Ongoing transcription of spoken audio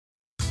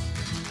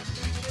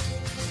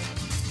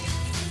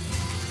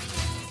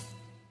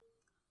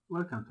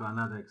Welcome to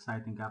another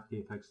exciting After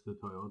Effects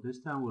tutorial. This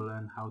time we'll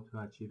learn how to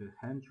achieve a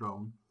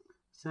hand-drawn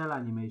cell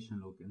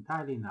animation look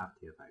entirely in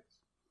After Effects.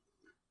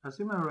 As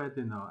you may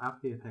already know,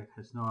 After Effects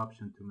has no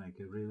option to make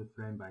a real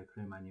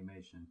frame-by-frame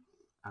animation,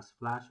 as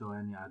Flash or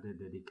any other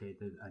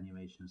dedicated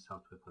animation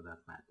software for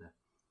that matter.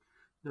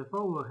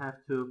 Therefore, we'll have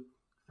to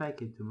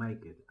fake it to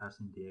make it, as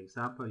in the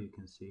example you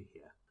can see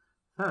here.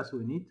 First,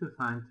 we need to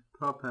find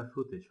proper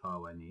footage for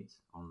our needs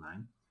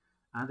online,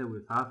 either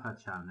with alpha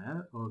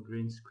channel or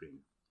green screen.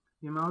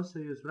 You may also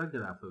use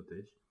regular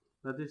footage,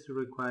 but this will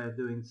require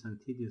doing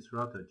some tedious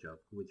rotor job,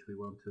 which we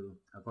want to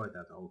avoid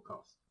at all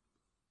costs.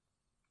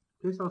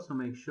 Please also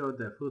make sure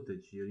the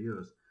footage you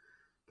use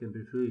can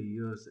be freely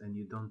used and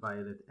you don't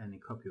violate any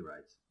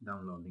copyrights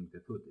downloading the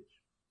footage.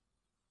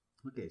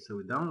 Okay, so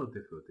we download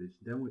the footage,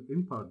 then we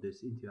import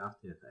this into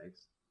After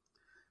Effects,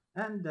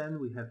 and then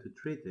we have to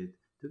treat it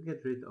to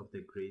get rid of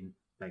the green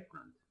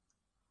background.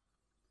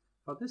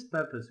 For this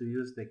purpose, we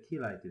use the key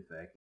light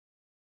effect.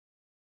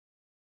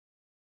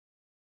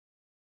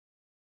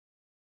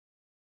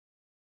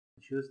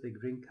 Choose the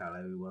green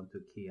color we want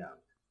to key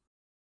out.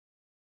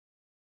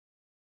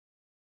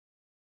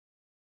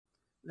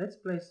 Let's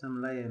place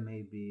some layer,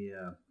 maybe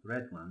a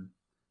red one,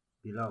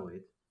 below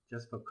it,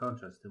 just for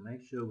contrast to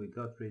make sure we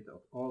got rid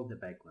of all the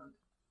background.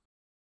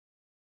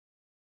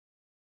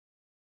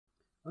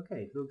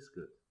 Okay, it looks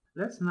good.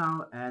 Let's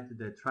now add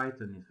the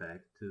triton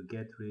effect to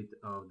get rid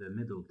of the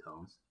middle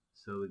tones,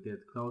 so we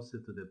get closer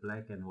to the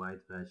black and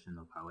white version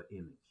of our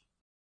image.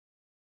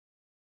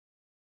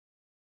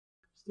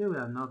 Still we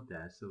are not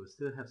there, so we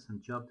still have some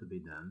job to be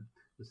done.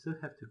 We still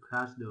have to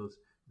crush those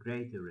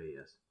gray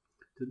areas.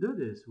 To do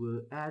this,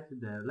 we'll add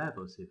the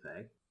levels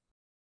effect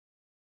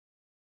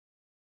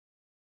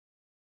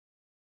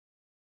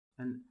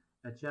and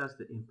adjust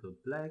the input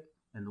black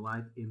and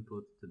white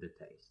input to the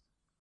taste.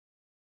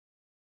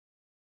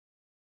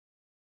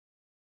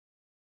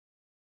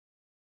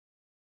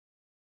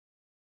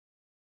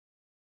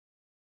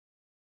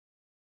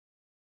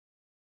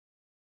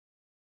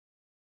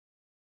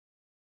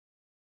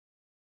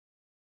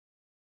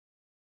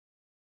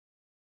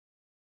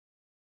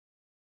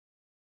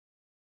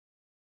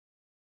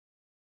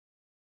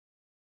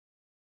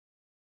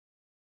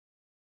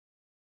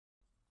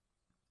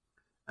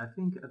 I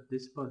think at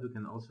this point we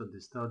can also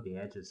distort the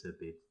edges a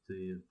bit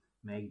to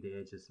make the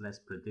edges less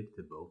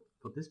predictable.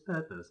 For this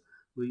purpose,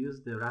 we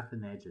use the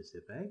rappin edges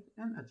effect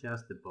and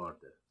adjust the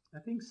border. I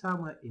think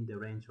somewhere in the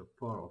range of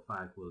 4 or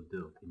 5 will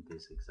do in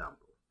this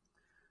example.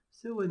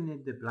 Still we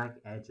need the black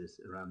edges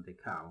around the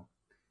cow.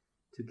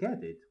 To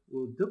get it,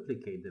 we'll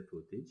duplicate the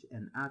footage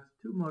and add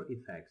 2 more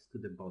effects to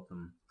the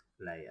bottom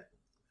layer.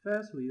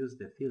 First we use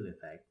the fill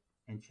effect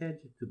and change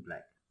it to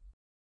black.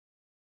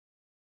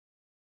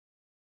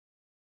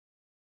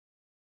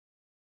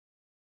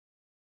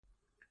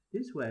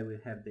 This way we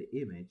have the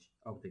image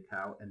of the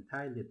cow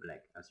entirely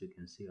black, as you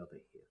can see over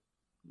here.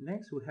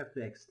 Next we have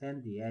to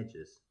extend the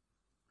edges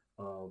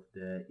of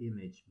the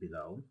image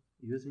below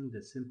using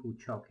the simple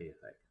choker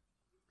effect.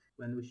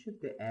 When we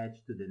shift the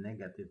edge to the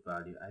negative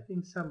value, I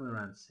think somewhere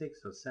around 6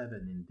 or 7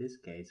 in this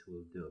case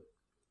will do.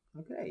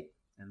 Okay,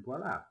 and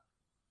voila!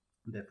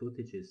 The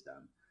footage is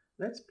done.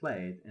 Let's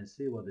play it and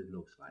see what it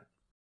looks like.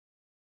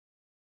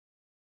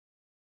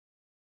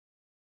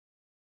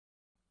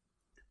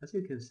 As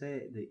you can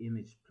see, the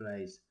image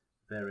plays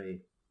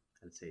very,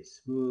 let's say,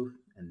 smooth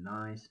and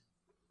nice.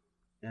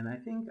 And I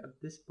think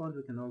at this point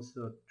we can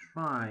also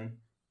try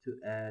to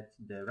add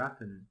the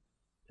rappin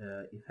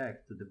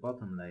effect to the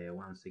bottom layer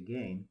once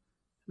again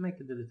to make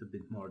it a little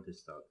bit more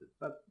distorted,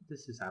 but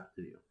this is up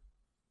to you.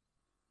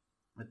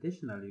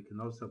 Additionally, you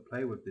can also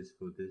play with this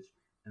footage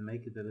and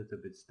make it a little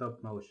bit stop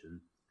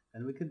motion,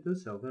 and we can do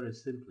so very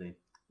simply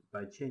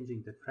by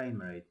changing the frame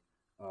rate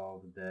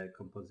of the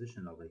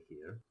composition over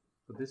here.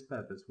 For this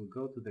purpose, we'll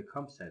go to the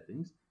comp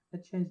settings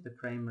and change the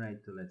frame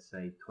rate to, let's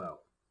say, 12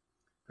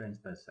 frames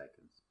per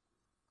second.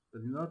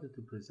 But in order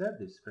to preserve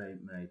this frame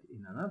rate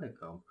in another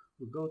comp,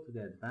 we'll go to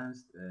the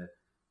advanced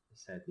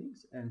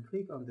settings and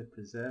click on the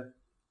preserve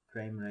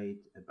frame rate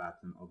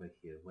button over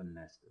here when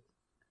nested.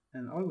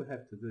 And all we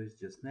have to do is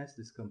just nest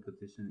this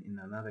composition in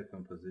another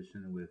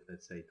composition with,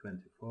 let's say,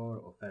 24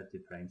 or 30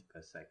 frames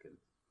per second.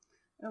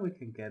 And we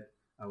can get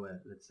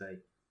our, let's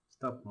say,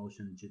 stop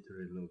motion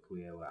jittery look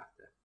we are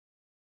after.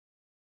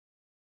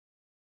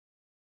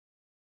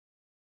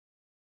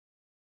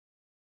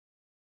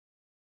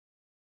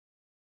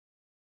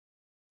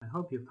 I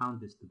hope you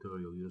found this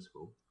tutorial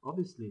useful.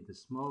 Obviously, the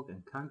smoke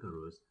and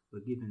kangaroos were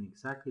given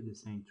exactly the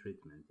same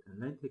treatment and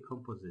later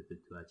composited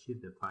to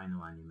achieve the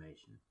final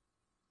animation.